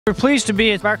We're pleased to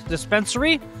be at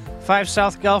Dispensary, 5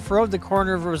 South Gulf Road, the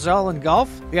corner of Roselle and Gulf.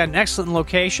 We got an excellent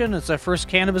location. It's our first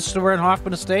cannabis store in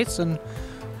Hoffman Estates, and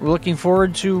we're looking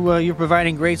forward to you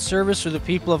providing great service for the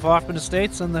people of Hoffman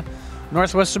Estates and the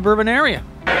Northwest suburban area.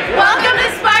 Welcome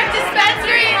to Spark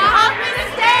Dispensary in Hoffman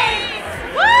Estates!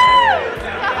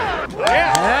 Woo!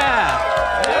 Yeah.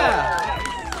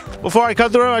 Before I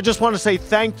cut through, I just want to say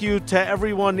thank you to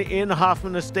everyone in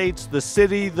Hoffman Estates, the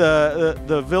city,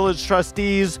 the village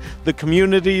trustees, the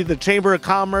community, the Chamber of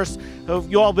Commerce.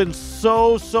 You all been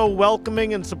so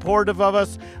welcoming and supportive of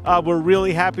us. We're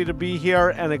really happy to be here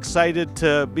and excited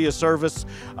to be a service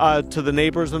to the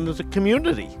neighbors and the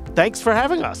community. Thanks for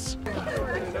having us.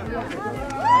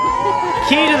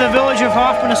 Key to the village of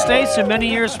Hoffman Estates and many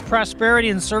years of prosperity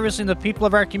and servicing the people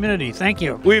of our community. Thank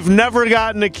you. We've never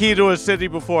gotten a key to a city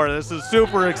before. This is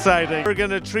super exciting. We're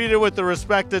going to treat it with the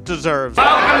respect it deserves.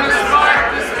 Welcome to Spark!